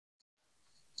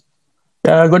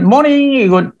Good morning,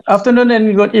 good afternoon,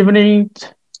 and good evening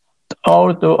to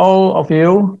all of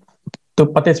you to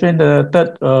participate in the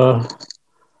third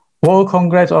World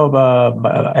Congress of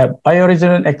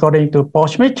Bioregion according to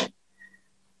Schmidt.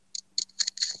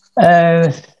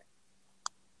 Uh,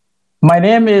 my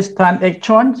name is Aik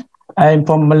Chuan. I'm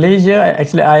from Malaysia.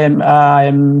 Actually, I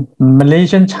am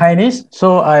Malaysian Chinese,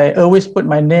 so I always put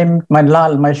my name,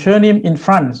 my surname in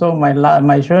front. So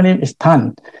my surname is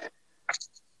Tan.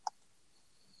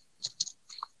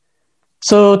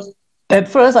 So at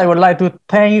first, I would like to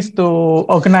thanks to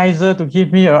organizer to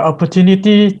give me an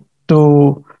opportunity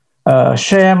to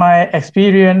share my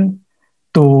experience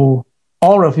to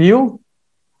all of you.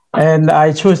 And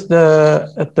I choose the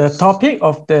topic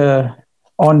of the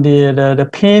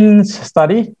pain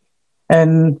study,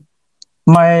 and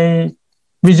my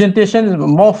presentation is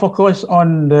more focused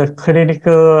on the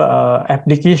clinical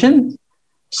application.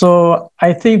 So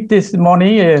I think this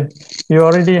morning you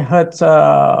already heard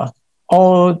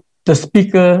all the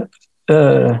speaker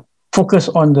focus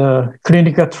on the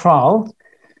clinical trial.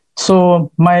 So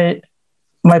my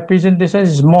presentation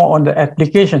is more on the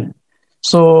application.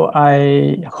 So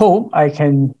I hope I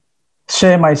can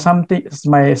share some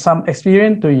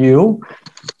experience to you.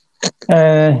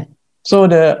 So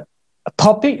the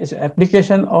topic is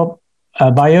application of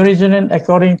bioresonance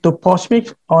according to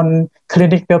Schmidt on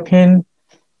clinical pain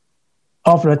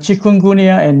of the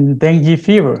chikungunya and dengue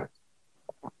fever.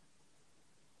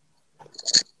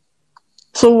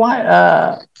 So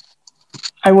I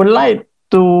would like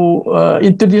to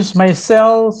introduce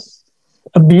myself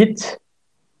a bit.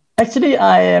 Actually,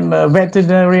 I am a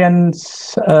veterinarian,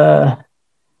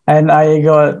 and I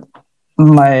got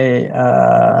my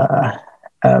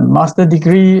master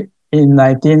degree in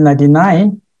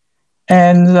 1999.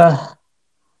 And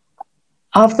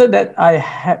after that, I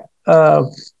had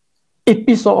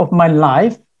episode of my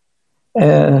life.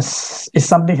 Is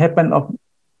something happened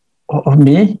of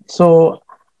me. So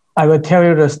I will tell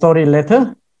you the story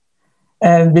later.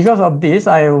 And because of this,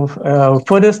 I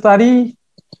further study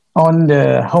on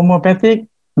the homeopathic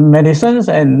medicines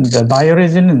and the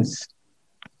bioresonance.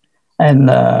 And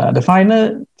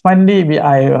finally,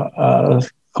 I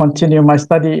continue my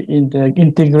study in the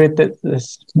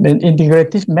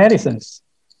integrative medicines.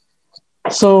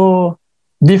 So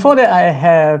before that, I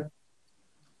have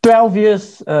 12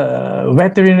 years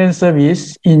veterinary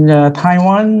service in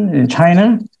Taiwan, in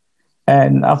China.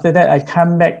 And after that, I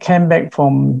came back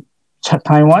from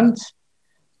Taiwan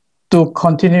to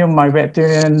continue my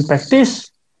veterinary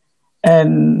practice.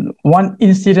 And one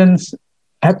incident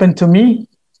happened to me.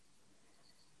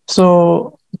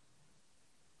 So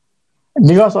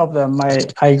because of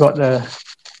I got a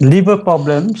liver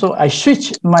problem, so I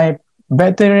switched my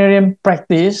veterinarian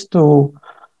practice to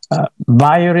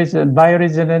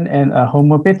bioresonance and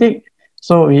homeopathic.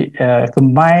 So we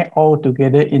combine all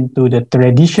together into the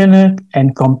traditional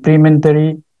and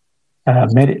complementary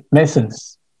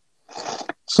medicines.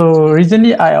 So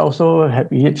recently, I also have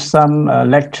given some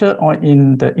lecture on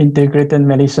in the integrated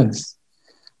medicines,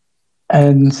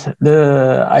 and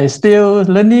I still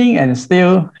learning and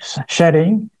still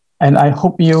sharing, and I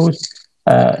hope you,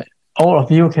 all of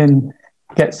you, can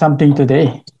get something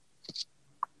today.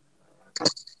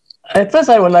 At first,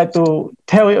 I would like to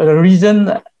tell you the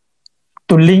reason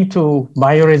to link to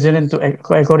bioresonance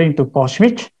according to Paul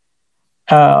Schmidt.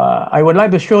 I would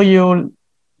like to show you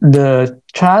the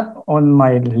chart on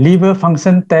my liver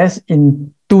function test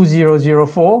in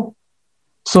 2004.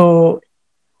 So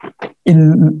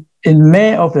in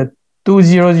May of the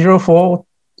 2004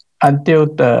 until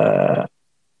the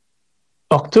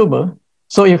October,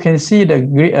 so you can see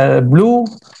the blue.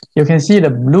 You can see the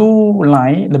blue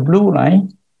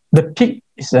line. The peak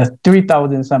is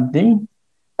 3,000 something,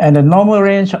 and the normal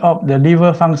range of the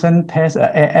liver function test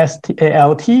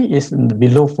ALT is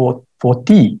below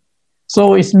 40.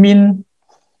 So it means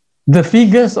the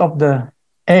figures of the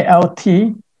ALT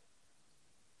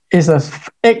is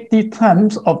 80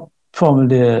 times from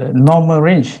the normal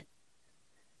range.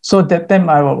 So that time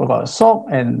I got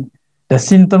shocked, and the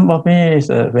symptom of me is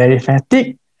very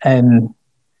fatigue and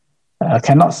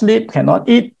cannot sleep, cannot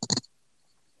eat,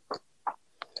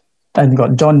 and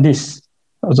got jaundice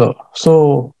also.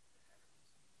 So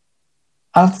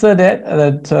after that,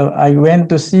 I went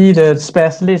to see the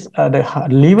specialist, the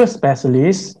liver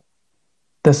specialist.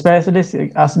 The specialist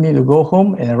asked me to go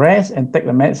home and rest and take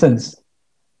the medicines.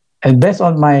 And based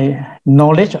on my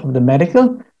knowledge of the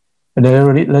medical,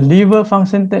 the liver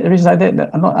function decided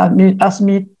not ask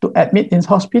me to admit in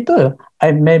hospital.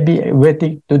 I may be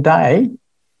waiting to die.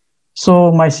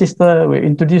 So my sister will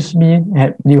introduce me.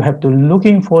 You have to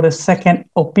looking for the second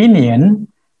opinion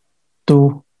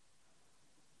to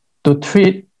to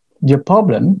treat your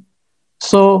problem.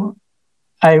 So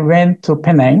I went to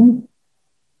Penang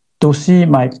to see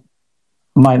my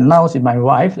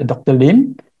wife, Dr.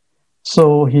 Lim.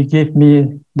 So he gave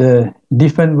me the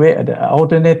different way, the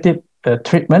alternative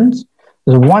treatments.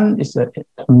 The one is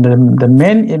the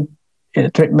main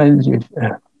treatment is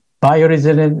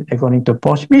bioresonance according to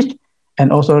Poshmich,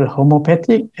 and also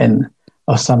homeopathic and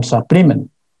some supplement.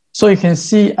 So you can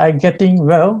see I'm getting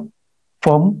well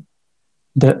from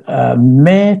the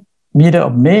middle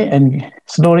of May, and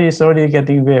slowly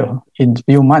getting well in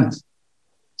few months.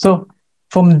 So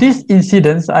from this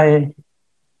incident, I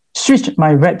switched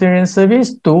my veterinary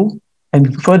service to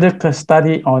and further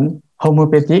study on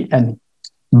homeopathic and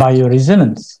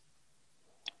bioresonance.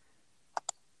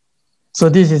 So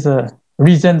this is a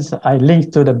reasons I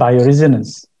linked to the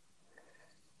bioresonance.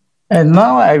 And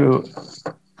now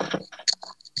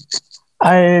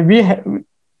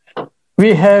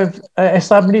we have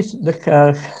established the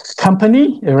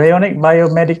company, Rayonic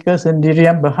Biomedicals and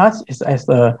Diriam Bahas, as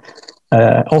the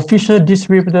official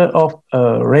distributor of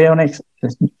Rayonic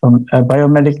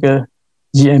Biomedical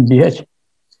GmbH.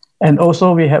 And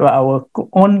also we have our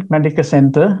own medical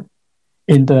center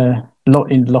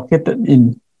located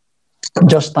in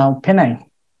Georgetown, Penang.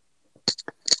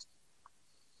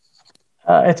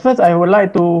 At first, I would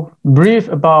like to brief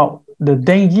about the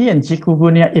dengue and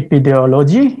chikungunya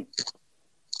epidemiology.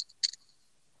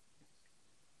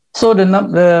 So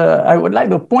I would like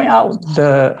to point out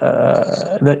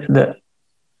the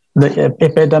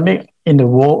epidemic in the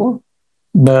world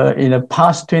in the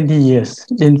past 20 years.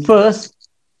 In 2000,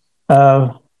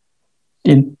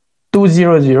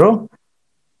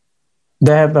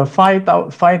 they have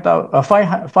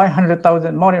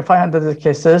 500,000, more than 500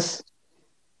 cases,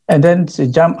 and then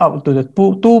it jump up to the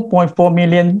 2.4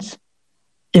 million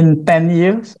in 10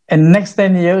 years, and next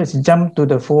 10 years it jumped to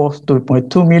the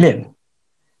 2.2 million.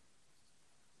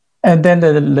 And then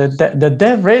the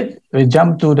death rate will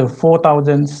jump to the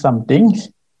 4,000 something.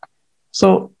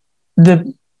 So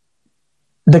the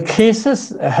cases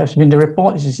has been, the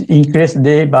report is increased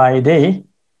day by day,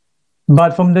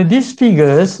 but from these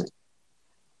figures,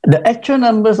 the actual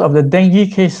numbers of the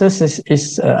dengue cases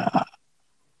is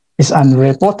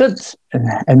unreported,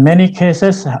 and many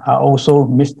cases are also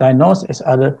misdiagnosed as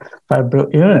other febrile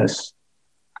illness.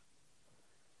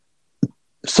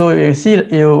 So you see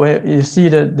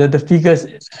the figures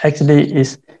actually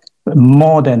is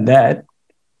more than that.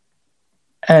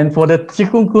 And for the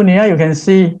chikungunya, you can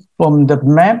see from the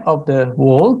map of the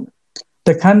world,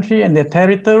 the country and the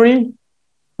territory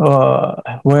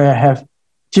where have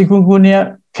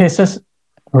chikungunya cases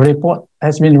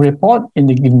has been reported in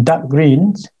the dark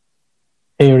green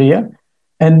area,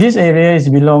 and this area is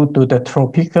belong to the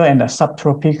tropical and the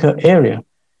subtropical area.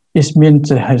 It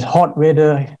means it has hot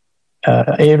weather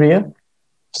area.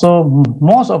 So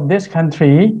most of this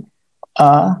country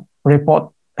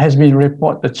has been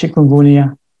report the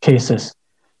chikungunya cases.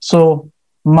 So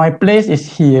my place is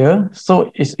here, so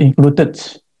it's included.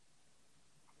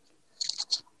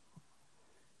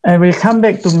 And we come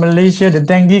back to Malaysia. The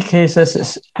dengue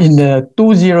cases in the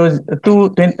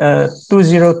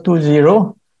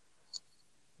 2020,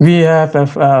 we have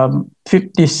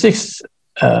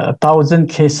 56,000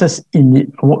 cases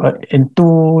in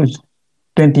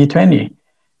 2020,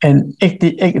 and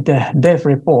 88 death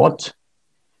reports.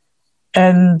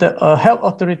 And the health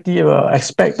authority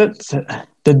expected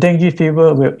the dengue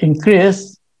fever will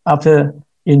increase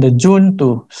in the June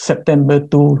to September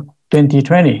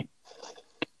 2020.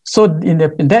 So in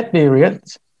that period,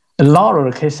 a lot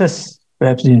of cases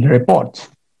have been reported.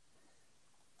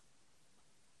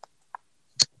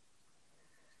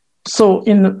 So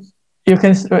you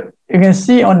can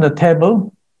see on the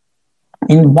table,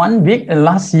 in 1 week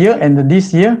last year and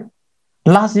this year,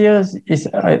 last year is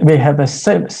we have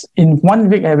in 1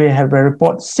 week we have a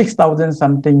report 6,000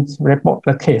 something report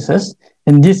cases,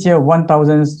 and this year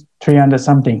 1,300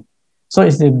 something. So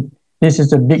this is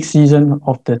the big season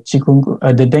of the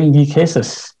the dengue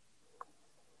cases.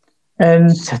 And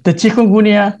the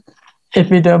chikungunya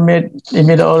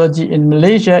epidemiology in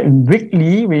Malaysia, in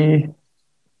weekly,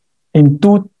 in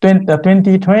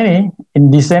 2020,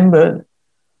 in December,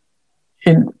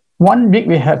 in 1 week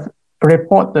we have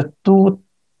reported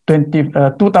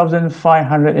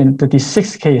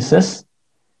 2,536 cases,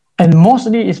 and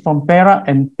mostly is from Perak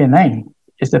and Penang.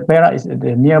 The Perak is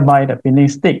nearby the Penang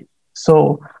state.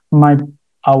 So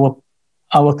our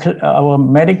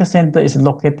medical center is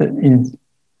located in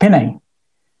Penang.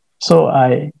 So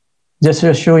I just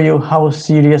will show you how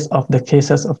serious of the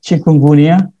cases of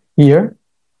chikungunya here.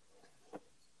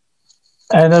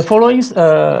 And the following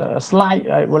slide,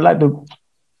 I would like to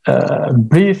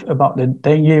brief about the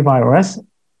dengue virus.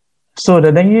 So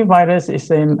the dengue virus is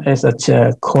same as a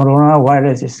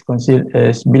coronavirus. Is considered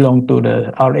as belong to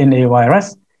the RNA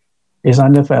virus. It's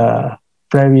under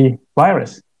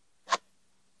flavivirus.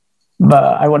 But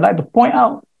I would like to point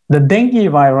out the dengue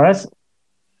virus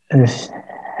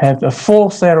have a 4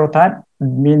 serotype. It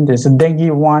means there's a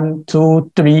dengue 1,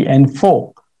 2, 3, and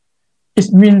 4.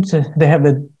 It means they have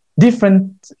a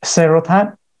different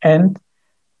serotype, and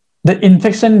the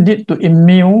infection lead to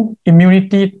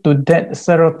immunity to that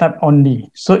serotype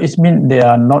only. So it means they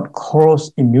are not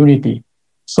cross immunity.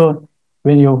 So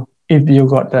if you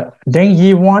got the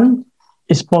dengue 1,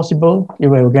 it's possible you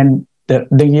will get the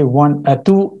dengue 1,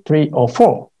 2, 3, or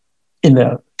 4 in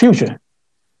the future.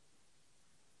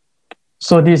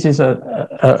 So this is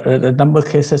the number of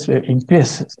cases will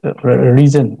increase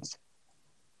reasons.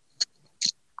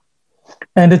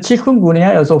 And the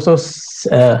chikungunya is also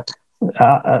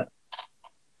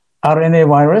RNA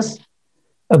virus,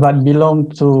 but belong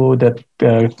to the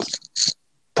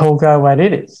Toga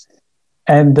virus.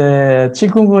 And the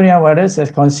chikungunya virus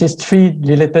consists 3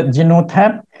 related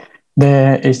genotypes.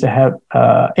 There is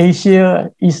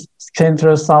Asia, East,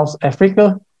 Central, South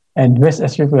Africa, and West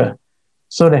Africa.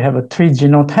 So they have a 3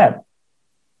 genotype.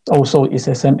 Also, it's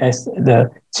the same as the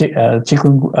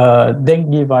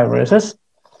dengue viruses.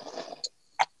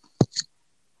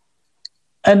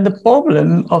 And the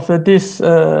problem of this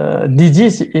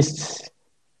disease is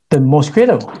the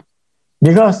mosquito,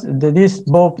 because these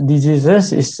both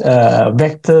diseases is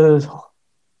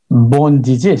vector-borne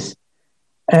disease,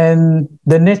 and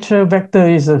the natural vector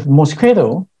is a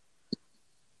mosquito.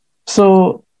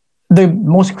 So the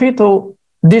mosquito,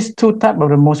 these 2 types of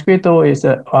the mosquito is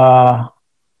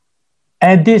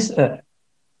Aedes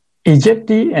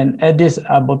aegypti and Aedes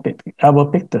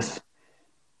albopictus.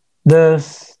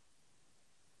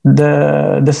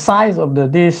 The size of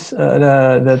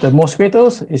the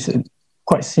mosquitoes is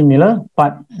quite similar,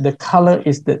 but the color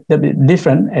is a bit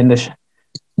different, and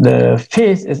the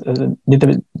face is a little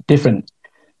bit different.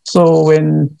 So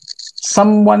when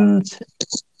someone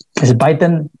is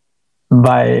bitten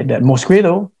by the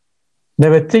mosquito, they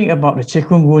will think about the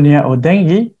chikungunya or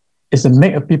dengue is to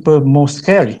make people more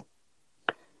scary.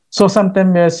 So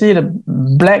sometimes you see the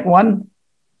black one,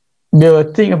 they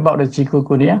will think about the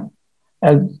chikungunya.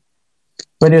 And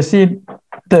when you see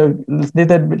the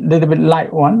little bit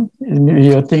light one,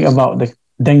 you think about the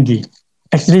dengue.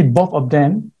 Actually, both of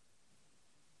them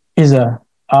are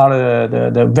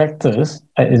the vectors,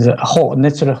 is a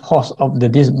natural host of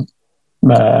this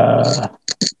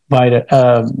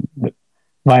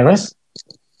virus.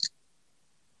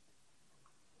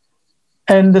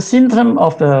 And the symptom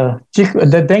of the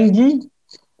dengue,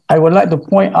 I would like to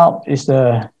point out, is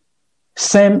the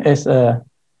same as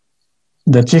the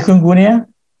chikungunya.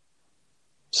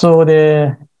 So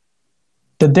the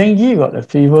dengue got a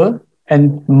fever,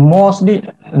 and mostly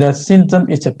the symptom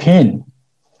is a pain.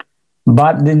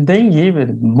 But the dengue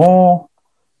is more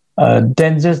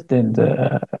dangerous than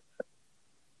the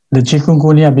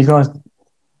chikungunya, because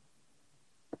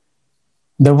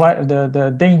the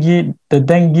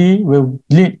dengue will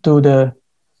lead to the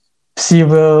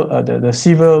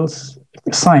severe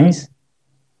signs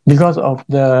because of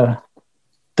the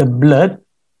blood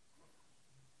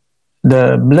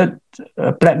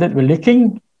platelet will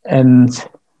leaking and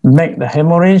make the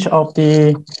hemorrhage of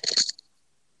to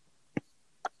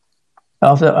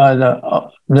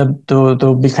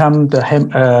become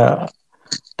the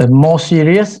more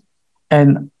serious,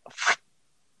 and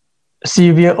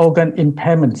severe organ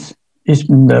impairments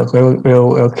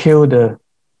will kill the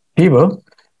people.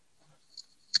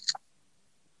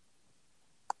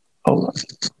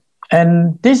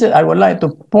 And this, I would like to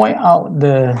point out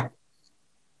the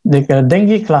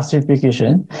dengue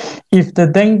classification. If the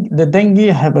dengue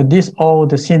have all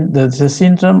the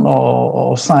symptom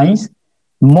or signs,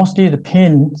 mostly the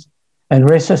pain and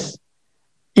rashes,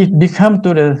 it become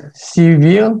to the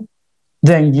severe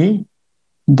dengue,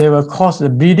 they will cause the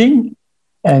bleeding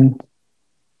and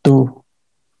to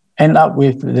end up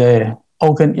with the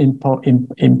organ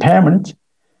impairment.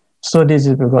 So this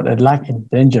is got a life in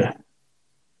danger.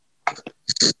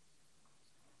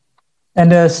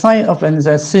 And the sign of and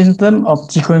the symptom of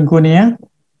chikungunya,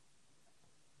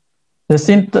 the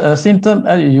symptom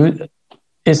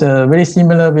is very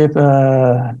similar with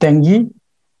dengue,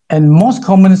 and most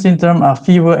common symptoms are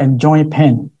fever and joint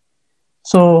pain.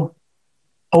 So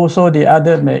also the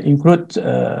other may include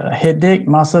headache,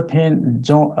 muscle pain,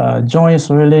 joint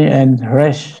swelling, and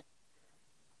rash.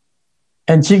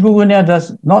 And chikungunya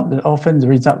does not often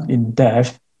result in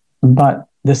death, but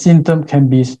the symptom can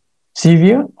be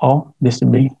severe or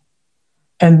disabling.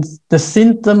 and the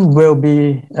symptom will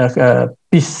be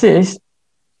persist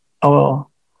or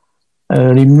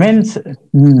remains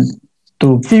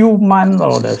to few months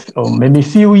or maybe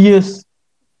few years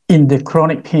in the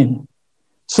chronic pain.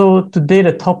 So today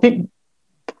the topic,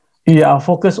 we are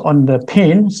focused on the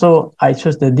pain. So I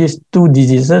chose these two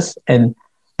diseases, and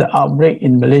the outbreak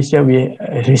in Malaysia, we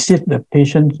received the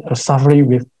patients suffering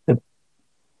with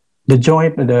the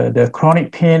joint, the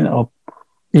chronic pain or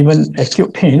even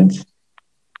acute pains.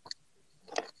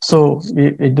 So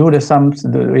we do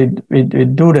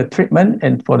the treatment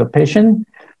and for the patient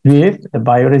with the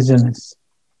bioresonance.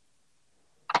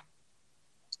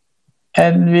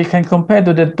 And we can compare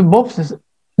to both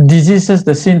diseases,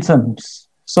 the symptoms.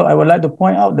 So I would like to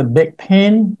point out the back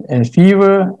pain and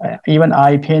fever, even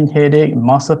eye pain, headache,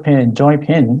 muscle pain, and joint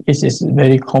pain. This is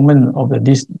very common of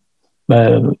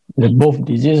both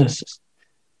diseases.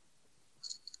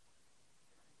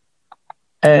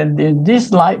 And in this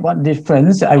slide, what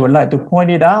difference I would like to point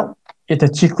it out is the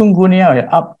chikungunya,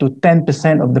 up to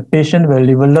 10% of the patient will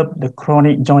develop the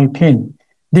chronic joint pain.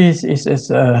 This is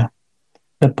the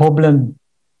problem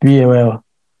we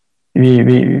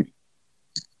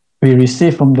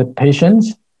receive from the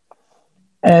patients.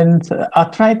 And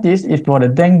arthritis is for the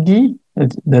dengue.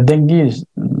 The dengue is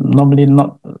normally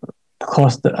not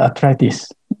cause the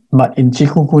arthritis, but in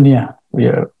chikungunya,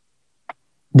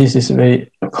 this is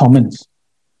very common.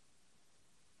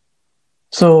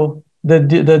 So the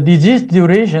disease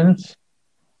durations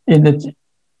in the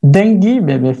dengue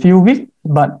maybe a few weeks,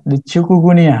 but the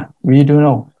chikungunya, we don't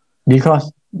know, because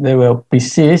they will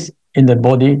persist in the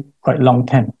body quite long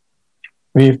time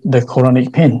with the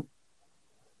chronic pain.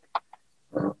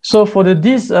 So for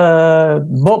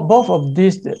both of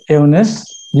these illness,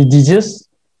 the diseases,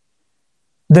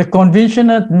 the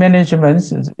conventional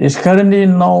management is currently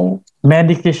no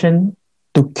medication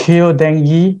to cure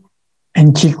dengue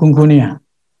and chikungunya,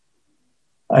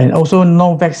 and also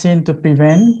no vaccine to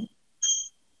prevent.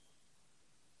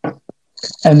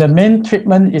 And the main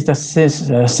treatment is the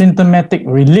symptomatic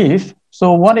relief.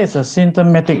 So what is a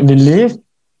symptomatic relief?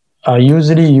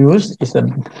 Usually used is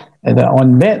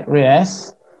on bed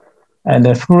rest and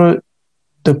the fluid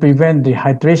to prevent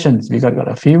dehydration because of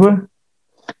a fever.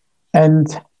 And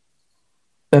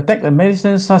take the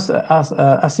medicines such as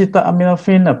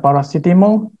acetaminophen or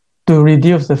paracetamol to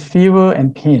reduce the fever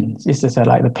and pain. This is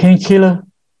like the painkiller.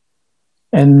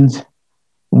 And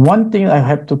one thing I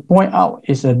have to point out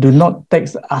is do not take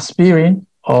aspirin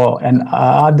or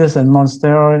others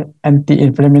non-steroid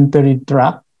anti-inflammatory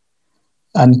drug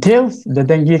until the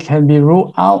dengue can be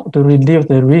ruled out to reduce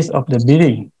the risk of the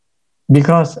bleeding,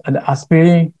 because the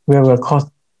aspirin will cause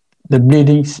the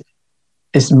bleeding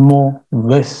is more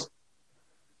worse.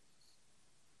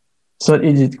 So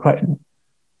it is quite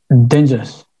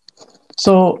dangerous.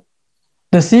 So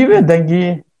the severe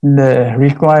dengue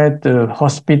required to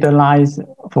hospitalize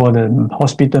for the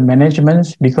hospital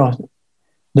management because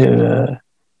the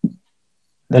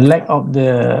lack of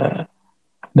the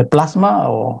plasma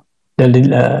or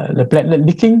the platelet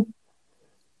leaking.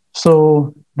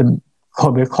 So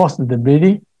because of the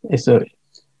bleeding is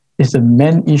the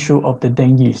main issue of the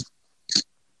dengue.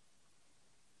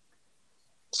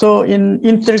 So in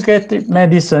integrative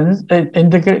medicine,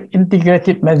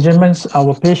 integrative measurements,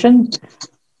 our patient,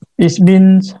 it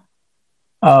means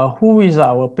who is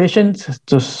our patient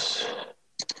to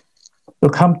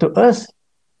come to us.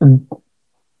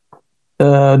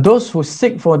 Those who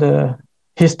seek for the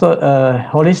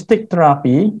holistic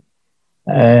therapy,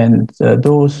 and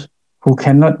those who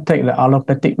cannot take the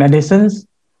allopathic medicines,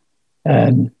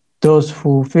 and those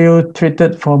who feel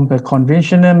treated from the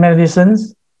conventional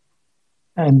medicines,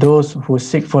 and those who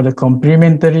seek for the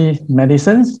complementary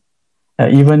medicines,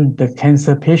 even the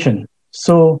cancer patient.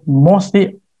 So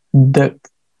mostly the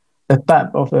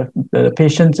type of the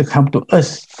patients that come to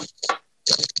us.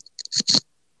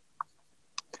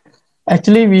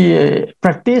 Actually, we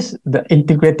practice the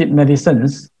integrated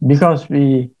medicines because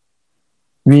we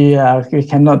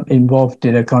cannot involve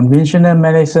the conventional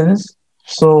medicines.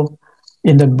 So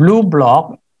in the blue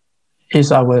block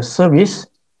is our service,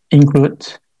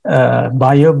 includes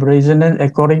bioresonance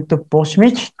according to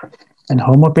post-match and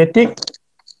homeopathic,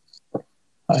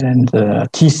 and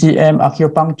TCM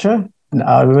acupuncture, and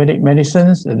Ayurvedic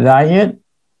medicines, diet,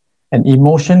 and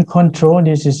emotion control.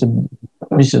 This is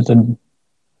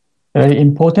very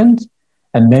important,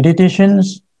 and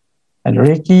meditations, and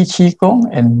Reiki, Qigong,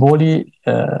 and body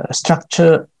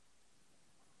structure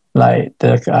like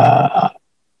the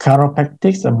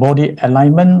chiropractics, body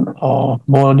alignment or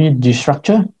body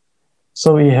structure.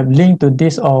 So we have linked to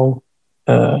this all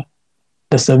the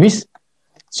service.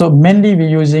 So mainly we're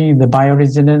using the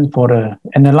bioresonance for the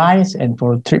analyze and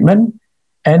for treatment,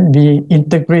 and we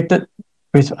integrated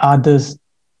with others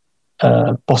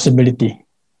possibility.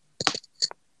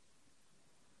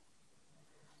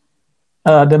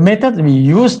 The method we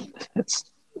used,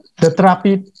 the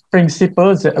therapy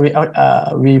principles,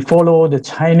 we follow the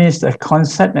Chinese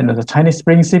concept and the Chinese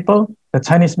principle, the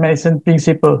Chinese medicine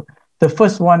principle. The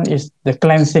first one is the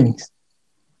cleansing.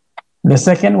 The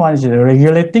second one is the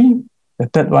regulating. The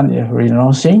third one is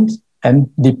renouncing and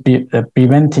the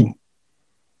preventing.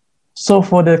 So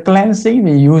for the cleansing,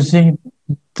 we're using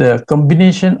the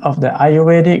combination of the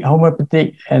Ayurvedic,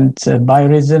 homeopathic, and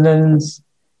bioresonance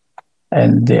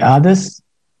and the others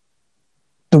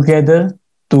together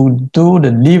to do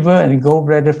the liver and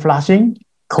gallbladder flushing,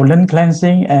 colon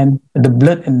cleansing, and the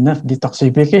blood and nerve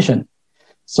detoxification.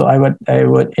 So I would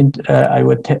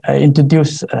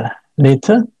introduce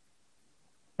later.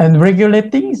 And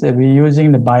regulating, so we're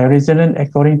using the bioresonance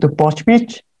according to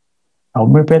Poshmich,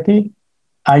 homeopathy,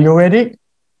 Ayurvedic,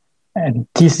 and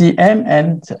TCM,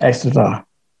 and etc.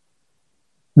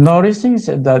 Nourishing,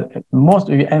 that most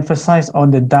we emphasize on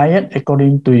the diet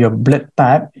according to your blood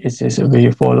type. Is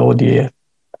we follow the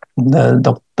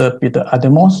Dr. Peter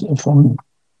Adamos from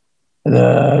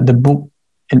the book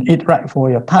and Eat Right for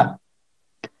Your Type.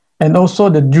 And also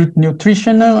the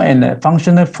nutritional and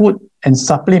functional food and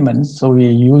supplements. So we're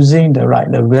using the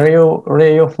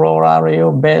Reo Flora,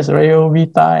 Reo Best, Reo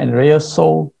Vita, and Reo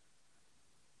Soul,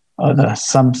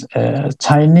 some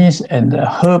Chinese and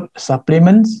herb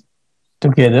supplements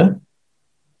together.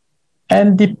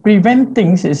 And the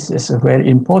preventing is very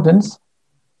important.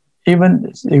 Even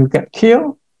if you get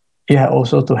killed, you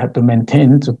also have to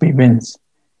maintain to prevent.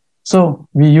 So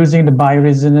we're using the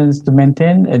bioresonance to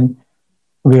maintain, and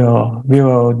we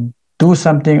will do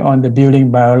something on the building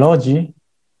biology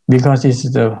because this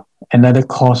is another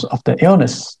cause of the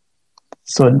illness.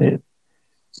 So the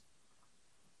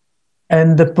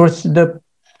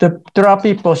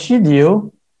therapy procedure,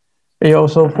 we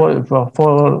also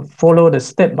follow the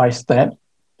step by step.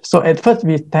 So at first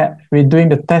we're doing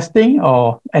the testing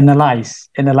or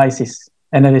analysis.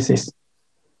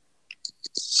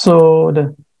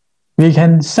 So we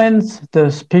can send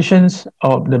the patients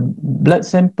of the blood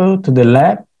sample to the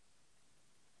lab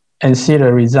and see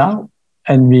the result.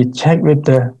 And we check with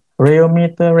the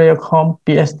rheometer, rheocom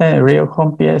PS10,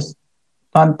 rheocom PS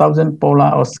 1000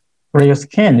 polar or rheo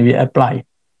scan we apply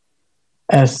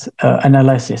as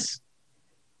analysis.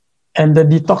 And the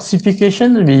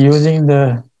detoxification, we're using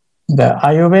the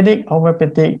Ayurvedic,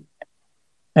 homeopathic,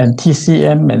 and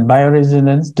TCM and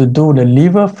bioresonance to do the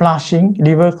liver flushing,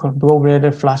 liver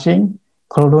gallbladder flushing,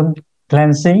 colon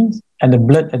cleansing, and the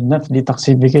blood and nerve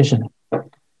detoxification.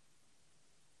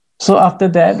 So after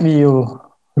that,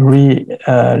 we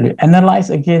analyze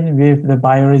again with the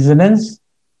bioresonance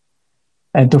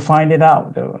and to find it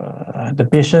out the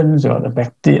patients or the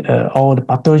bacteria, all the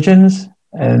pathogens,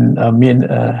 and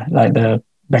like the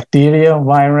bacteria,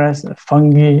 virus,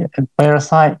 fungi, and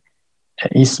parasite,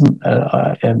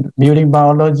 building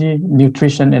biology,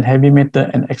 nutrition, and heavy metal,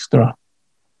 and extra.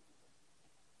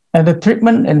 And the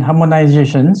treatment and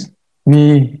harmonizations,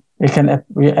 we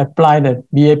apply the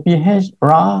BaPS,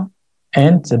 RA,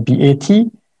 and the BAT,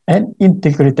 and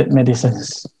integrated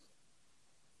medicines.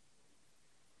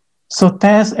 So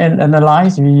test and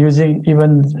analyze, we're using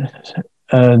even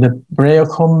the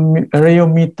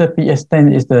rheometer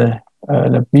PS10 is the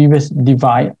previous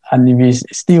device, and we're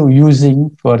still using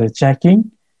for the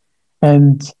checking.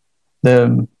 And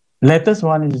the latest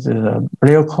one is the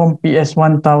Rheocom PS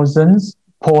 1000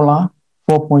 Polar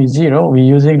 4.0. We're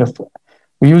using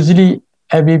we usually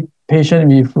every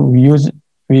patient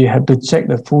we have to check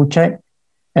the full check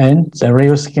and the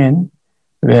Rheo scan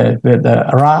with the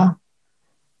RA.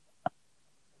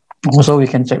 Also, we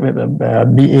can check with the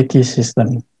BAT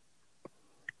system.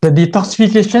 The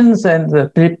detoxifications and the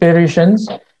preparations,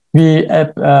 we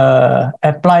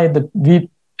apply the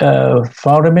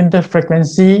fundamental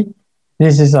frequency.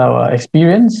 This is our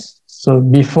experience. So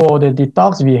before the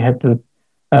detox, we have to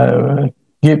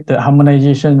give the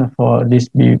harmonization for this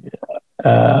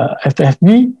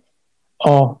FFB,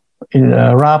 or in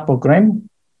a RA program,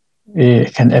 we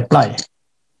can apply.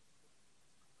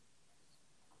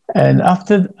 And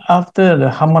after the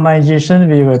harmonization,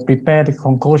 we will prepare the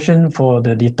concoction for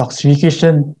the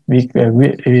detoxification. We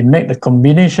make the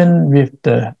combination with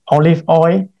the olive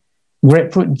oil,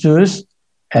 grapefruit juice,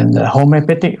 and the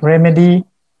homeopathic remedy,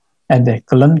 and the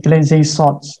colon cleansing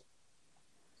salts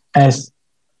as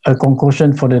a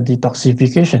concoction for the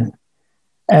detoxification.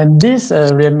 And this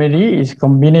remedy is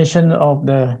combination of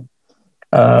the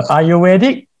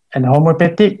Ayurvedic and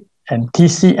homeopathic and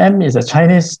TCM is a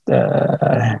Chinese,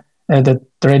 the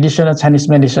traditional Chinese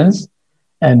medicines,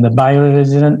 and the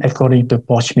bioresonance according to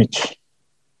Poshmich.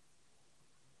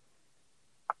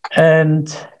 And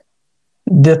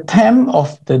the time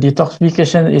of the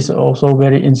detoxification is also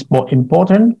very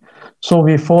important. So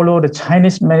we follow the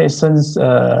Chinese medicines,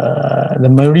 the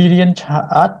meridian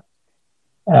chart.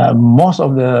 Most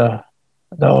of the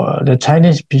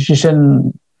Chinese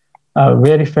physicians are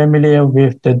very familiar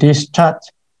with this chart,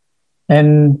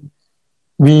 and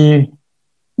we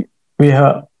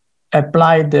have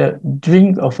applied the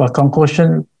drink of a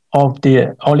concoction of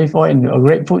the olive oil and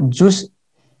grapefruit juice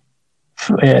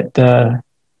at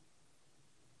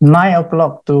 9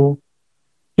 o'clock to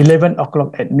 11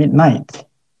 o'clock at midnight.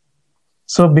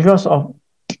 So because of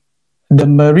the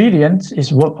meridians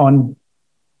is work on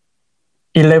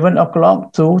 11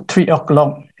 o'clock to 3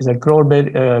 o'clock is a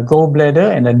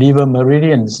gallbladder and the liver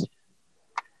meridians.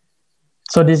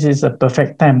 So this is a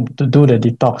perfect time to do the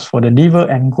detox for the liver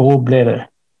and gallbladder.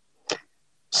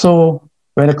 So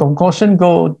when the concoction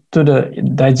go to the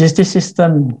digestive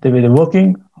system, they will be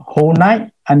working whole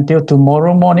night until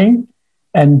tomorrow morning,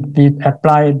 and we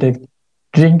apply the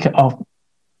drink of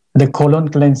the colon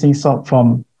cleansing salt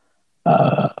from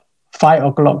 5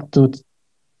 o'clock to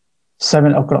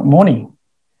 7 o'clock morning.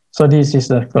 So this is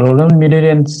the colon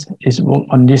meridians is work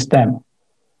on this time.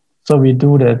 So we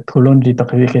do the colon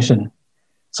detoxification.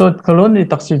 So colon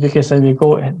detoxification,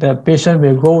 the patient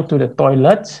will go to the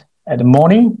toilet at the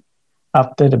morning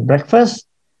after the breakfast.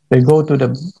 We go to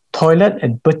the toilet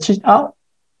and purge it out,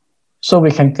 so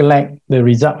we can collect the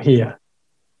result here.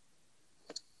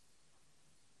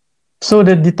 So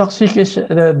the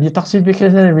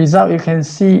detoxification result you can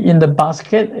see in the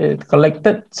basket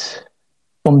collected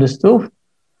from the stove.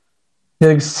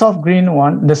 The soft green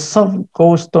one, the soft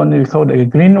goldstone, we call the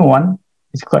green one,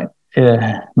 is quite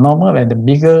normal, and the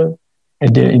bigger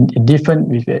and different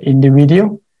with the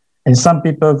individual. And some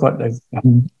people got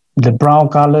the brown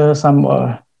color. Some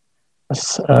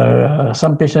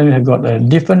patients have got a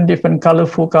different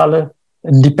colorful color,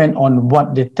 depend on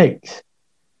what they take.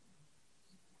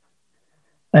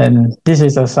 And this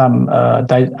is some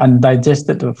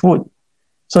undigested food.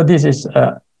 So this is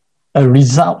a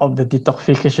result of the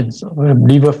detoxification, so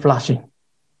liver flushing.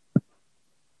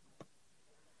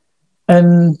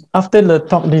 And after the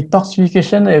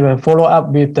detoxification, we will follow up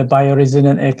with the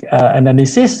bioresonance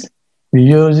analysis.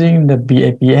 We're using the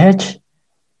BaPS,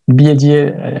 BAG,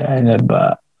 and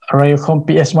Rayocom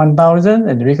PS1000,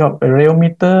 and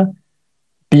Rayometer,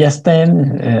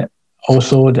 PS10,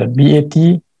 also the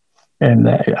BAT, and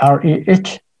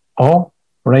REH or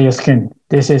Rayoscan.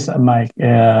 This is my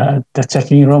the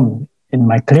checking room in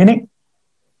my clinic.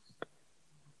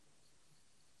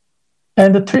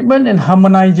 And the treatment and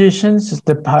harmonizations,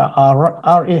 the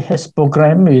RAS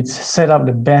program, which set up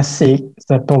the basic,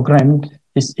 the program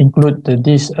is include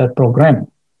this program.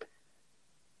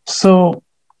 So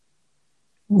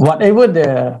whatever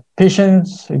the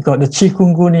patients got the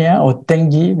chikungunya or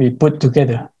dengue, we put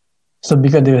together. So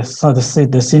because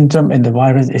the symptom and the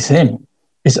virus is same,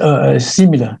 it's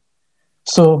similar.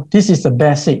 So this is the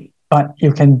basic, but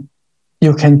you can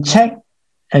check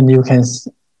and you can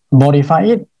modify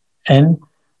it, and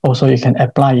also you can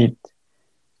apply it.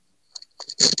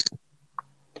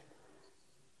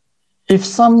 If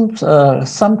some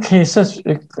cases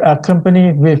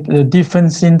accompanied with a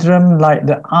different syndrome like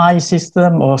the eye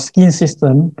system or skin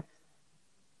system,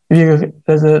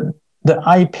 the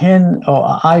eye pain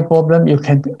or eye problem, you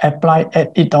can add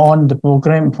it on the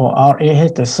program for RAH,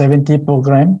 the 70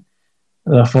 program,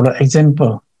 for the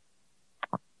example.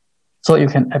 So you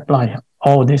can apply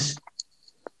all this.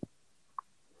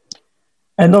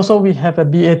 And also we have a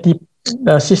BAT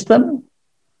system.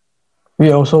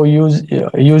 We also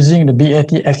using the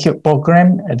BAT acute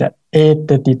program at the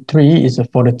A33 is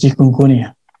for the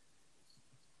chikungunya.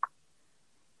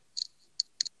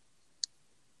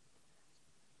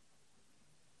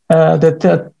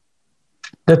 The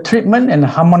treatment and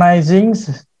harmonizing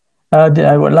that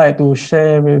I would like to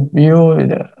share with you.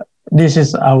 This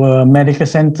is our medical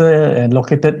center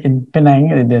located in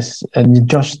Penang, in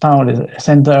Georgetown, the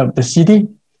center of the city.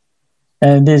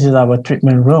 And this is our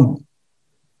treatment room.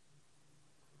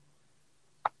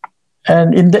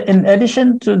 And in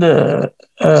addition to the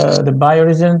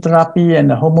bioresonance therapy and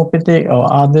the homeopathic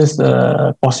or others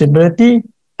possibility,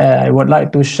 I would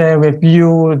like to share with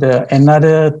you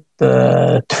another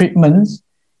treatment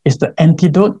is the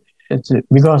antidote. It's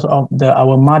because of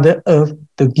our Mother Earth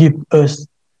to give us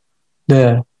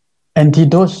the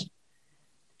antidotes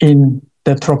in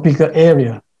the tropical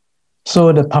area.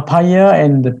 So the papaya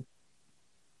and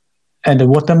the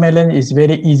watermelon is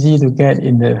very easy to get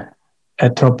in the a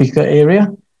tropical area.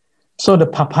 So the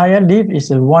papaya leaf is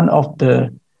one of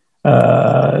the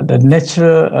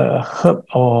natural herb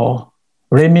or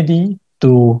remedy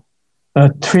to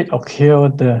treat or cure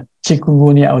the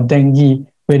chikungunya or dengue,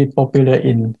 very popular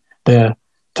in the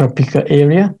tropical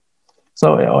area.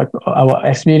 So our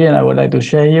experience, I would like to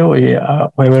share you. We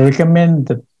will recommend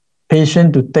the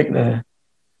patient to take the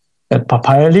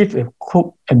papaya leaf,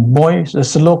 cook and boil,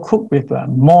 slow cook with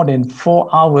more than 4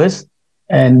 hours,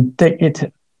 and take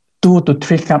it 2 to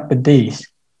 3 cups a day.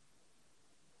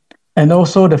 And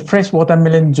also the fresh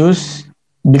watermelon juice,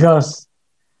 because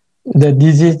the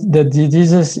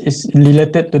diseases is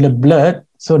related to the blood,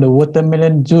 so the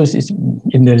watermelon juice is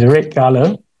in the red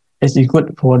color. It's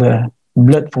good for the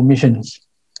blood formations.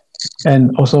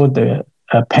 And also the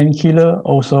painkiller,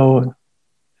 also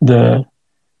they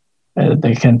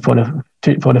can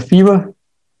treat for the fever.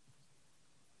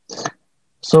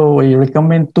 So we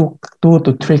recommend 2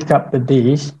 to 3 cups a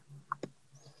day.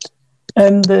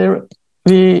 And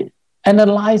we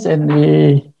analyze and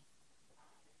we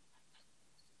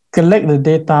collect the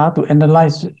data to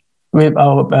analyze with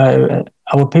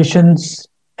our patients.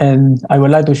 And I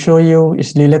would like to show you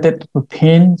it's related to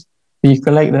pain. We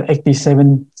collect the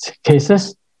 87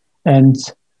 cases, and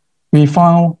we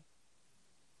found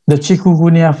the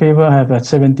chikungunya fever have a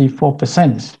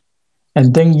 74%,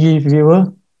 and dengue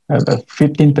fever have a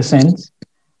 15%,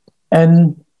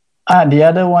 and the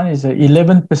other one is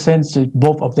 11%,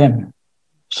 both of them.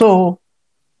 So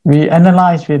we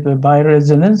analyze with the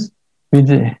bioresonance.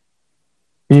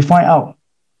 We find out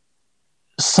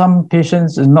some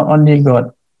patients not only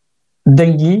got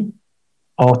dengue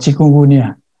or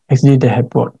chikungunya, actually they have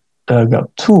got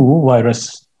 2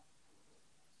 viruses.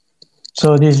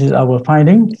 So this is our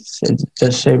findings.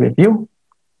 Just share with you.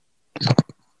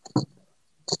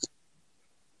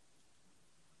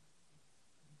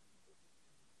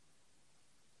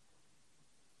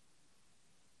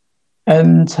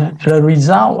 And the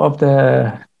result of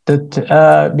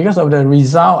because of the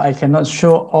result, I cannot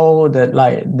show all that,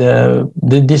 like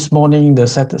this morning the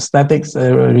statistics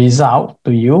result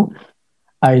to you.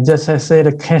 I just say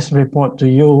the case report to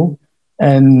you,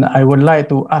 and I would like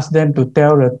to ask them to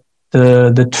tell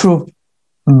the truth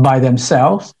by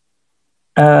themselves.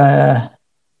 The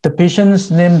patient's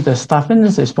name, the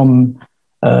Stephens, is from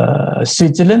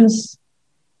Switzerland.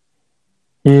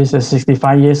 He is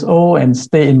 65 years old and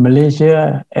stay in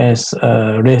Malaysia as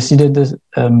a resident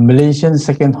Malaysian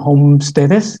second home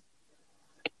status.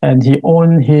 And he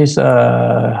owned his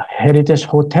heritage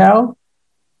hotel.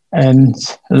 And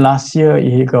last year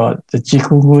he got the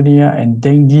chikungunya and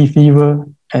dengue fever,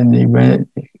 and he went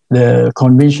the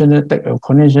conventional,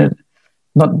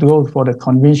 not go for the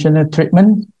conventional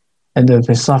treatment, and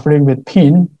they're suffering with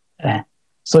pain.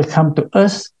 So he come to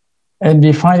us, and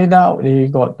we find it out they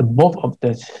got both of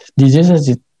the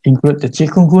diseases, include the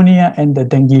chikungunya and the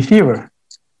dengue fever.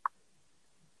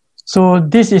 So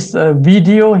this is a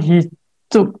video he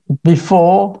took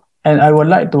before, and I would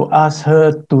like to ask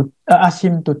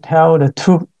him to tell the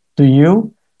truth to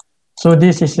you. So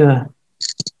this is a...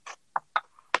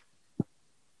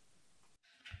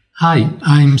 Hi,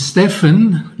 I'm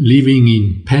Stefan, living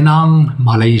in Penang,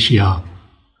 Malaysia.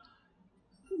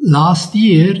 Last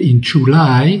year in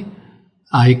July,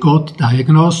 I got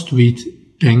diagnosed with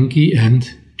dengue and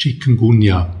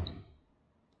chikungunya.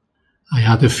 I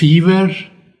had a fever,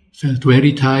 felt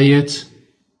very tired,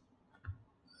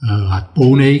 had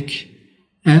bone ache,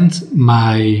 and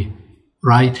my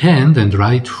right hand and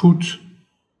right foot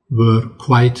were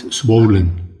quite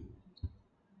swollen.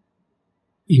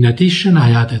 In addition, I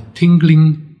had a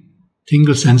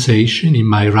tingle sensation in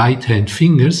my right hand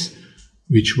fingers,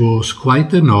 which was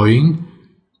quite annoying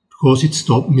because it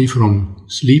stopped me from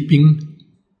sleeping.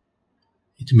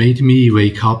 It made me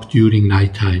wake up during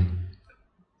nighttime.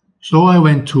 So I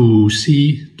went to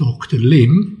see Dr.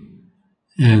 Lim,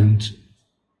 and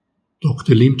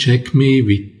Dr. Lim checked me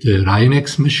with the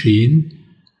Rhinox machine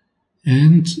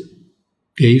and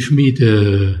gave me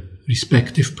the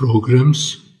respective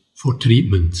programs for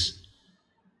treatments.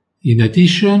 In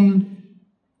addition,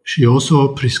 she also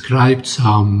prescribed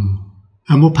some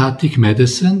homeopathic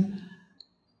medicine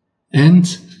and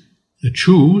a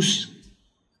juice,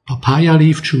 papaya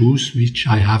leaf juice, which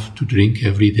I have to drink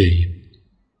every day.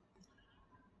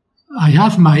 I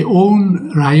have my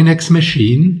own Rhinox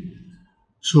machine,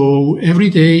 so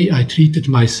every day I treated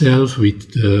myself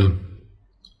with the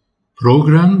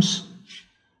programs,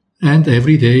 and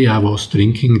every day I was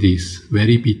drinking this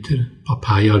very bitter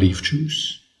papaya leaf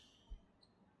juice.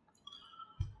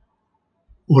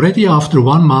 Already after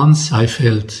 1 month I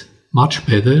felt much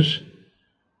better.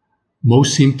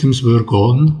 Most symptoms were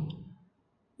gone,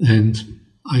 and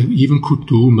I even could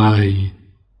do my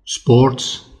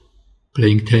sports,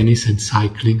 playing tennis and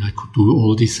cycling. I could do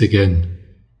all this again.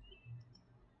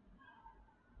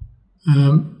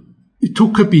 It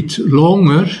took a bit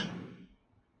longer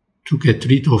to get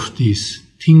rid of this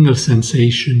tingle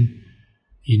sensation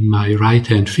in my right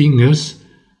hand fingers.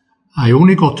 I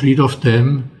only got rid of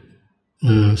them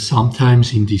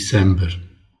sometimes in December.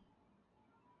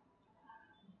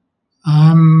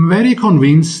 I'm very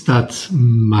convinced that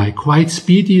my quite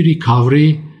speedy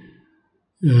recovery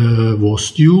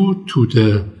was due to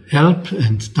the help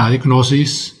and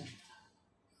diagnosis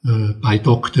by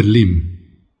Dr. Lim.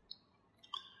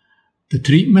 The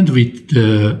treatment with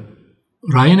the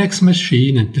Ryan-X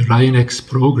machine and the Ryan-X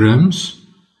programs,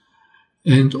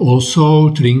 and also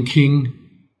drinking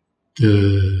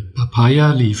the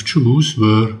papaya leaf juice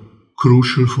were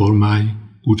crucial for my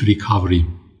good recovery.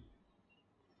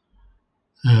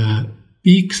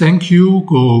 Big thank you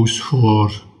goes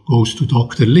to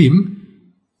Dr. Lim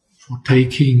for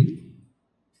taking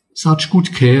such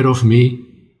good care of me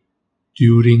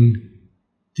during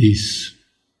this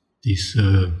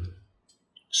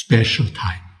special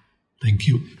time. Thank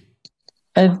you.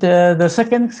 And the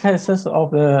second cases of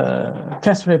the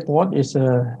case report is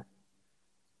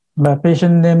my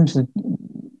patient named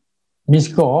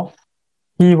Misko.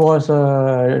 He was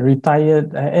a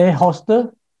retired air hostess.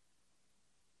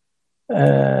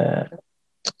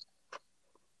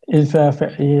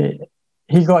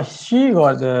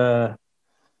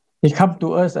 He come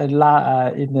to us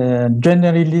in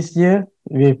January this year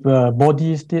with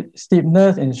body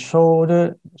stiffness and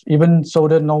shoulder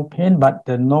no pain, but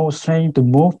no strength to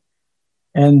move,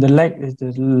 and the leg is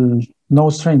no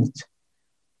strength,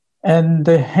 and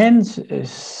the hands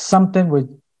sometimes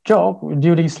would jog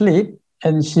during sleep,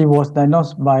 and she was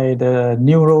diagnosed by the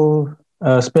neuro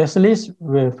specialist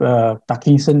with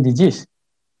Parkinson's disease.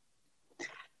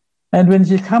 And when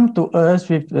she come to us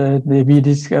with, we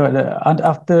discovered,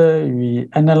 after we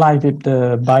analyzed with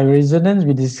the bioresonance,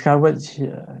 we discovered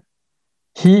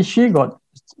he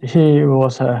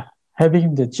was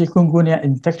having the chikungunya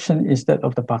infection instead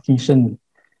of the Parkinson.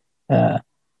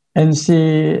 And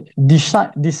she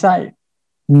decide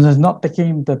not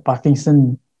taking the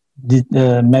Parkinson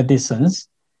medicines.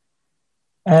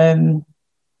 And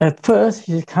at first,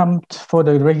 he come for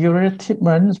the regular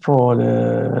treatment for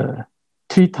the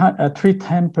three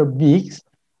times per week,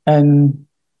 and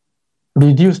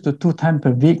reduced to 2 times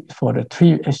per week for the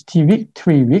 3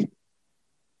 week.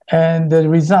 And the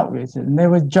result is it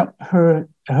never jump her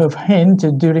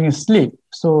hand during sleep,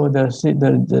 so the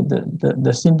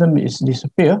symptom is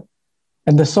disappear,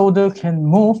 and the shoulder can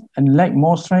move and leg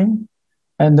more strength,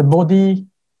 and the body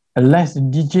less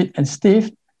rigid and stiff.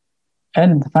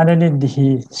 And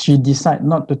finally, she decided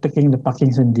not to taking the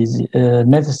Parkinson disease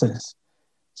medicines.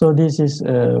 So this is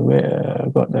where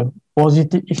got a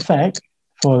positive effect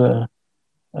for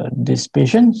these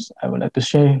patients. I would like to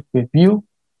share with you.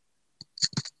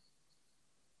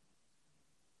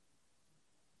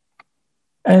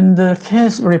 And the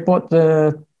case report,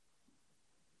 a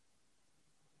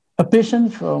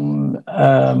patient from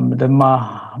the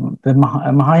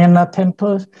Mahayana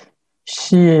temple.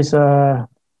 She is a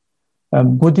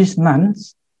Buddhist nun,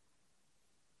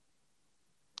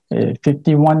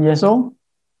 51 years old,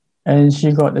 and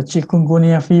she got a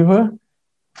chikungunya fever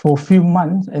for a few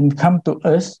months and come to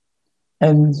us.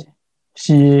 And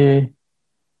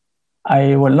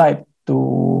I would like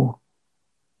to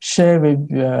share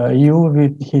with you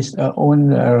with his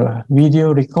own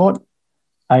video record.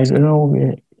 I don't know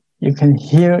if you can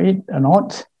hear it or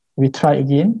not. We try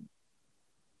again.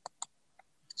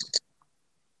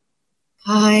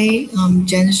 Hi, I'm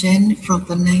Jen Shen from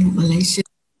Penang, Malaysia.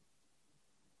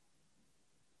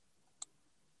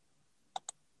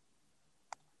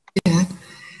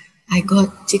 I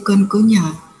got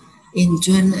chikungunya in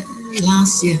June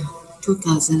last year,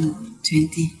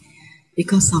 2020.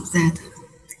 Because of that,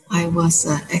 I was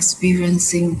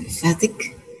experiencing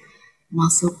fatigue,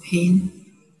 muscle pain,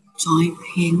 joint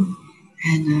pain,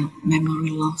 and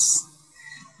memory loss.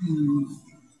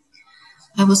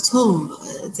 I was told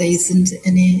there isn't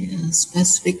any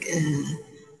specific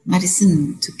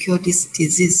medicine to cure this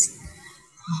disease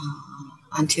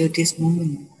until this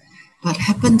moment. But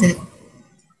happened that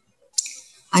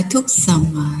I took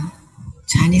some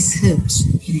Chinese herbs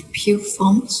in pill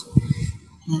forms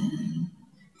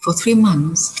for 3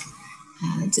 months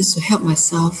just to help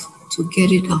myself to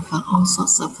get rid of all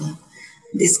sorts of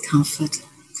discomfort.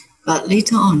 But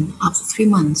later on, after 3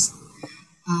 months,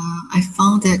 I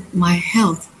found that my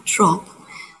health dropped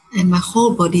and my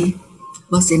whole body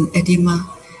was in edema,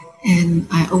 and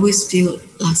I always feel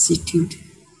lassitude.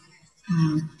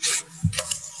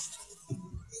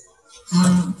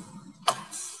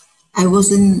 I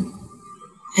wasn't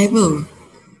able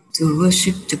to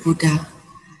worship the Buddha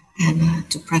and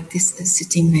to practice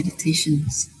sitting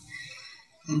meditations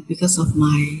because of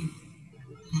my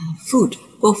foot.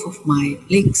 Both of my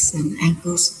legs and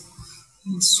ankles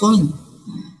swollen.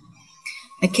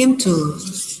 I came to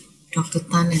Dr.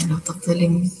 Tan and Dr.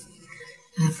 Lim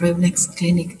Next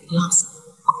Clinic last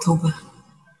October.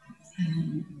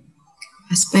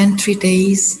 I spent 3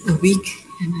 days a week,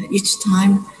 and each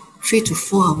time 3 to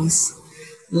 4 hours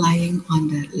lying on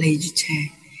the lazy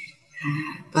chair.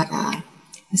 But at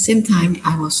the same time,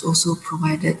 I was also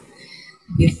provided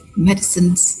with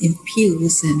medicines in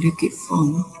pills and liquid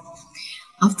form.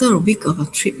 After a week of a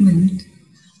treatment,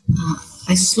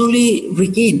 I slowly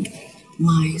regained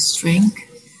my strength,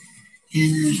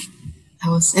 and I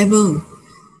was able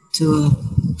to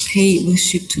pay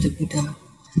worship to the Buddha.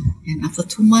 And after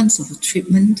 2 months of a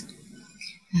treatment,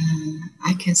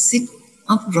 I can sit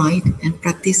upright and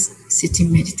practice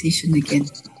sitting meditation again.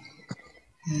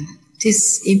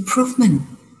 This improvement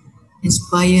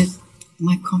inspired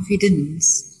my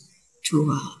confidence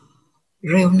to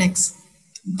Next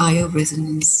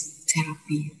bioresonance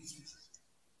therapy.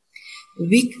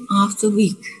 Week after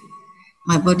week,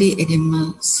 my body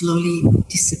edema slowly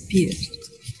disappeared.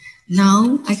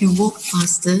 Now I can walk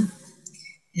faster,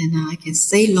 and I can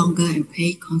stay longer and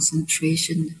pay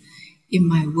concentration in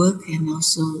my work and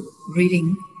also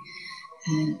reading.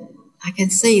 I can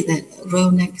say that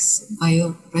Next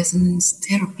bioresonance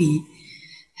therapy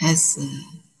has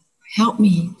helped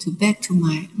me to back to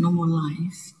my normal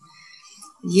life.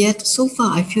 Yet so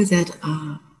far I feel that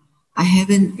I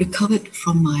haven't recovered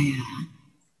from my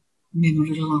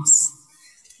memory loss.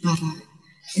 But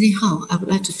anyhow, I would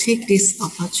like to take this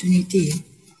opportunity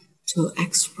to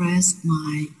express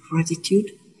my gratitude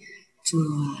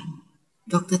to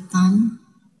Dr. Tan,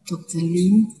 Dr.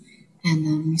 Lim,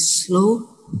 and Ms. Lo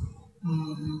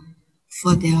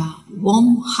for their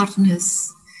warm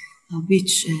heartedness,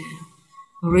 which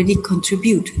already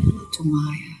contribute to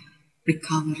my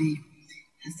recovery.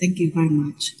 Thank you very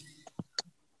much.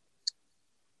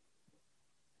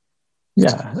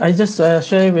 Yeah, I just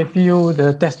share with you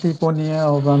the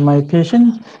testimonial of my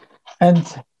patient, and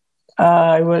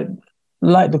I would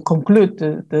like to conclude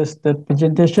the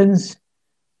presentations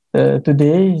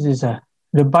today. Is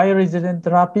the bioresonance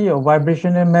therapy or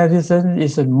vibrational medicine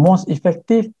is the most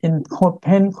effective in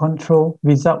pain control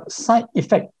without side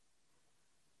effect.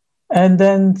 And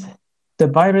then the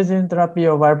bioresonance therapy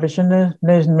or vibrational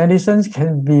medicines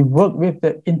can be worked with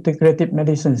the integrative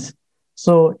medicines.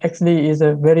 So actually it's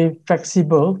a very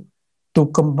flexible to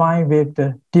combine with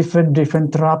the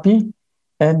different therapy.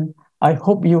 And I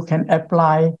hope you can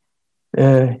apply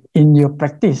in your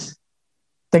practice.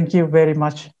 Thank you very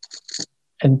much.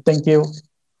 And thank you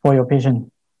for your patience.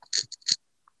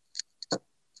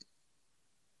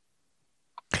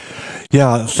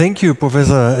 Yeah, thank you,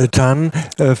 Professor Tan,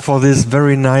 for this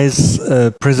very nice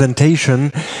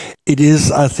presentation. It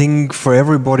is, I think, for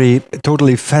everybody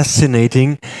totally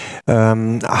fascinating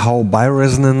how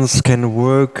bioresonance can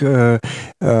work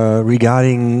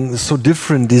regarding so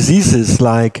different diseases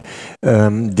like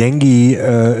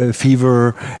dengue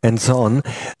fever and so on.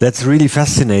 That's really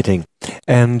fascinating.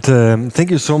 And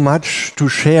thank you so much to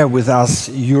share with us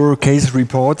your case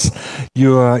reports,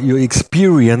 your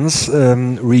experience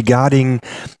regarding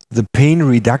the pain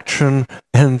reduction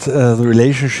and the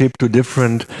relationship to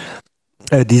different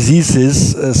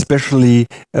diseases, especially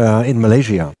in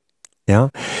Malaysia. Yeah,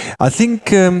 I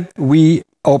think we.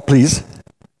 Oh, please.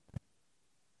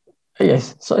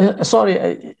 Yes. So,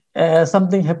 sorry.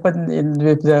 Something happened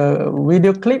with the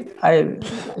video clip.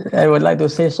 I would like to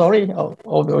say sorry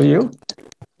over you.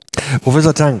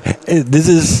 Professor Tang, this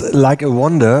is like a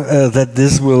wonder that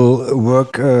this will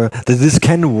work, that this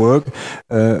can work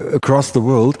across the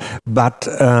world. But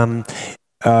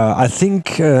I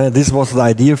think this was the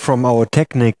idea from our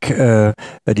technic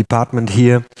department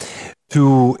here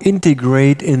to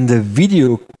integrate in the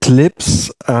video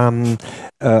clips on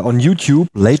YouTube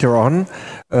later on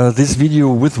this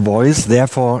video with voice.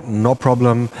 Therefore, no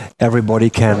problem. Everybody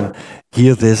can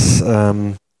hear this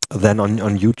then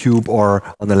on YouTube or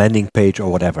on the landing page or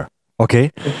whatever.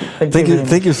 Okay.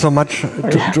 Thank you so much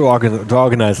to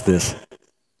organize this.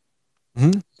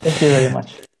 Mm-hmm. Thank you very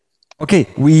much. Okay,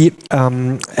 we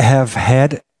have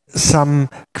had some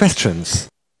questions.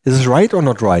 Is this right or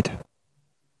not right?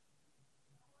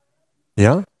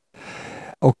 Yeah?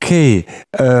 Okay,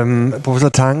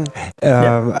 Professor Tang,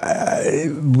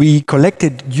 we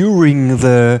collected during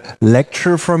the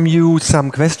lecture from you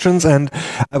some questions, and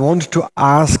I want to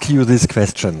ask you these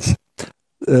questions.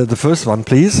 the first one,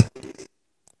 please.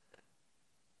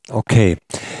 Okay.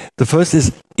 The first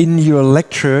is, in your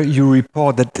lecture, you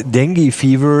report that dengue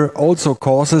fever also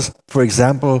causes, for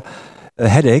example,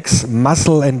 headaches,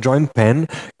 muscle and joint pain.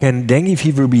 Can dengue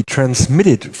fever be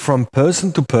transmitted from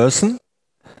person to person?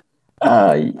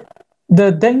 The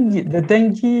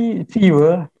dengue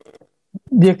fever,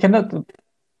 they cannot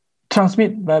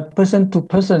transmit by person to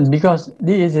person because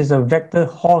this is a vector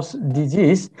host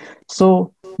disease.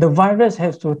 So the virus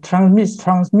has to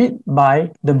transmit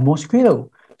by the mosquito.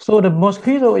 So the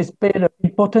mosquito is played an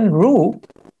important role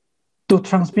to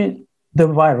transmit the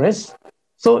virus.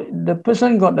 So the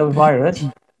person got the virus,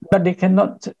 but they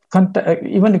cannot contact,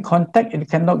 even the contact, it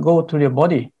cannot go to their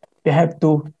body. They have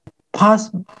to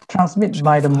transmit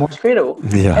by the mosquito.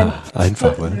 Ja,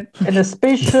 einfach, oder? And the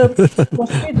special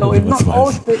mosquito is not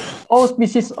all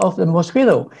species of the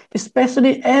mosquito,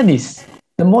 especially Aedes,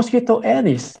 the mosquito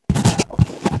Aedes.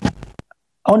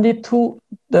 Only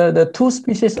the two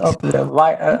species of the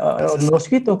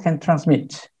mosquito can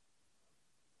transmit.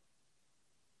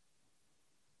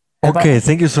 Okay,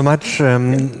 thank you so much.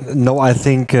 No, I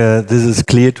think this is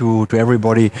clear to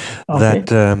everybody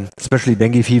that especially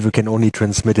dengue fever can only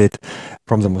transmit it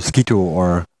from the mosquito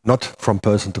or not from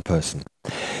person to person.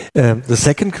 The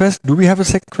second question, do we have a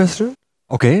second question?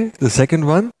 Okay, the second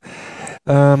one.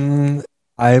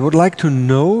 I would like to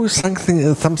know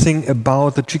something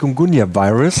about the chikungunya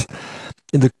virus.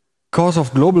 In the course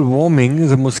of global warming,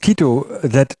 the mosquito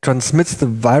that transmits the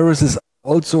virus is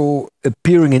also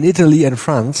appearing in Italy and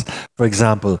France, for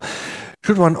example.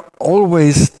 Should one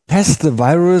always test the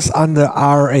virus under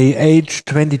RAH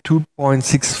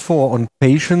 22.64 on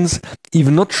patients,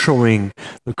 even not showing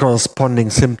the corresponding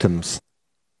symptoms?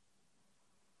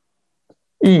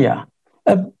 Yeah.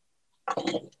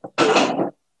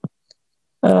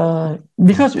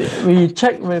 Because we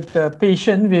check with the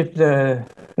patient with the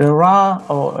RA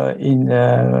or in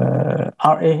RAHS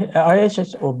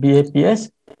or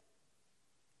BaPS,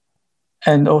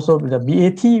 and also the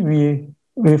BAT,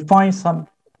 we find some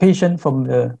patient from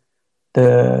the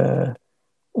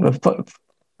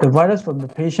virus from the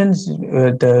patients,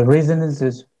 the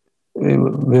resonances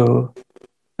will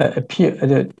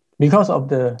appear because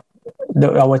of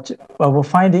our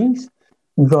findings.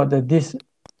 We got this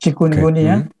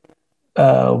chikungunya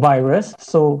virus,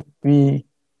 so we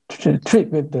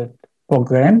treat with the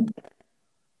program.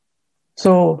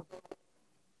 So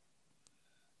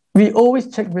we always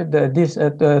check with this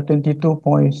at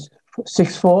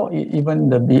 22.64, even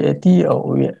the BAT,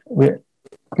 or we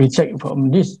check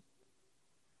from this.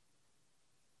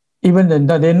 Even then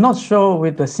they're not sure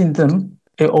with the symptom,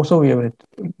 also we will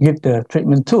give the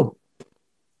treatment too.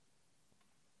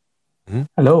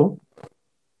 Hello?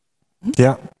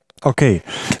 Yeah, okay.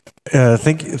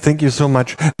 Thank you so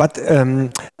much. But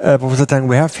Professor Tang,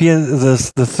 we have here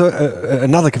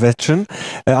another question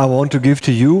I want to give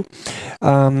to you.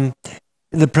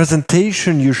 In the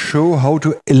presentation, you show how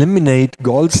to eliminate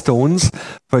gallstones.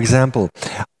 For example,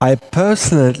 I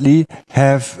personally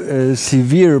have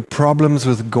severe problems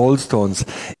with gallstones.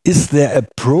 Is there a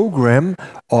program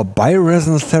or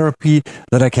bioresonance therapy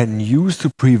that I can use to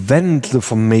prevent the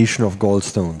formation of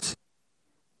gallstones?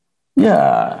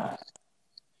 Yeah.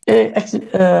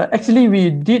 Actually, we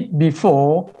did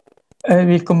before.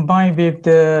 We combined with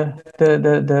the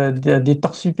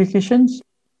detoxifications,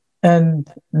 and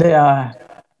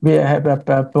we have a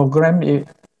program,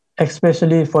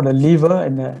 especially for the liver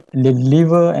and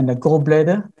the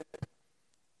gallbladder.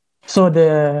 So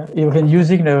you can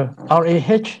using the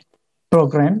RAH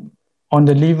program on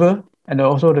the liver and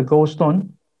also the gallstone.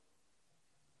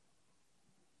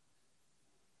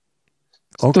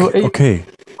 Okay.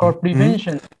 For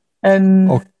prevention. And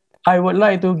I would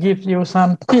like to give you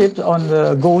some tips on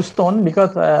the gallstone,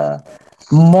 because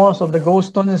most of the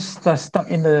gallstones are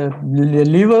stuck in the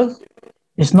liver.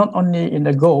 It's not only in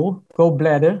the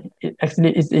gallbladder, it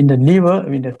actually is in the liver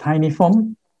in the tiny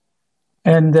form.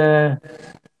 And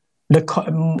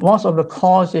most of the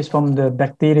cause is from the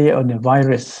bacteria or the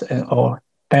virus or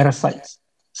parasites.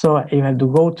 So you have to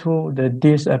go to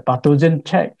this pathogen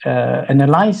check,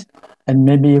 analyze, and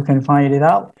maybe you can find it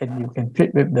out and you can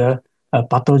treat with the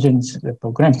pathogens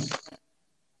program.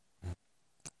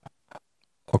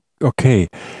 Okay.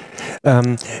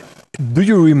 Do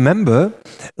you remember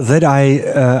that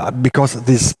because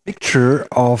this picture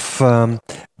of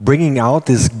bringing out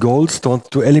these gallstones,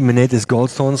 to eliminate these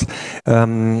gallstones.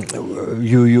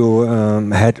 You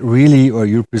had really, or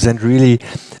you present really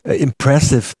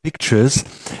impressive pictures.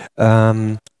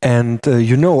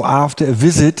 After a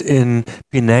visit in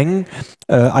Penang,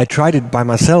 I tried it by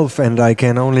myself, and I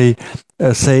can only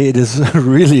say it is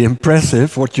really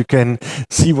impressive what you can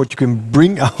see, what you can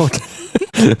bring out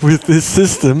with this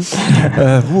system.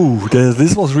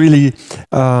 This was really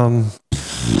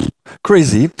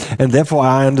crazy, and therefore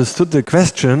I understood the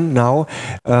question now,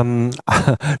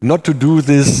 not to do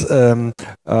this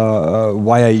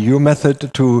via your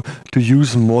method, to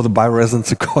use more the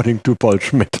bioresonance according to Paul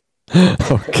Schmidt.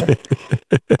 Okay.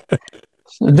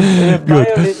 The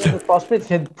bioresonance phosphate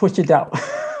can push it out.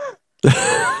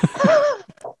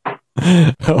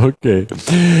 Okay.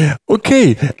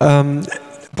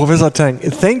 Professor Tang,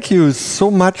 thank you so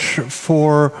much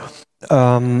for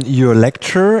your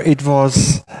lecture. It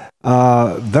was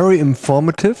very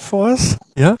informative for us.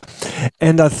 Yeah,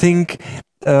 and I think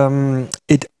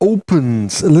it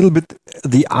opens a little bit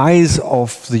the eyes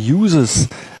of the users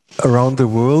around the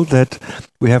world that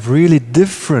we have really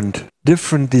different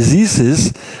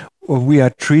diseases we are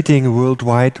treating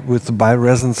worldwide with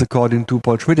bioresonance according to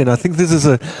Paul Schmidt, and I think this is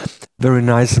a very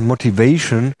nice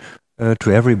motivation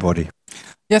to everybody.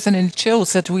 Yes, and it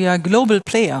shows that we are a global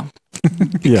player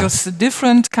because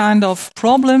different kind of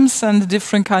problems and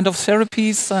different kind of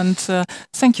therapies, and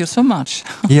thank you so much.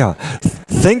 Yeah,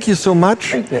 thank you so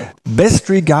much. Thank you. Best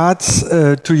regards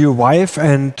to your wife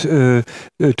and to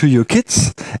your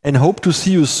kids, and hope to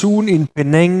see you soon in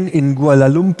Penang, in Kuala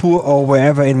Lumpur, or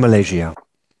wherever in Malaysia.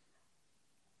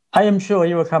 I am sure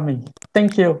you are coming.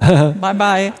 Thank you.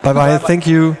 Bye-bye. Bye-bye. Thank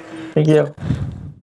you. Thank you.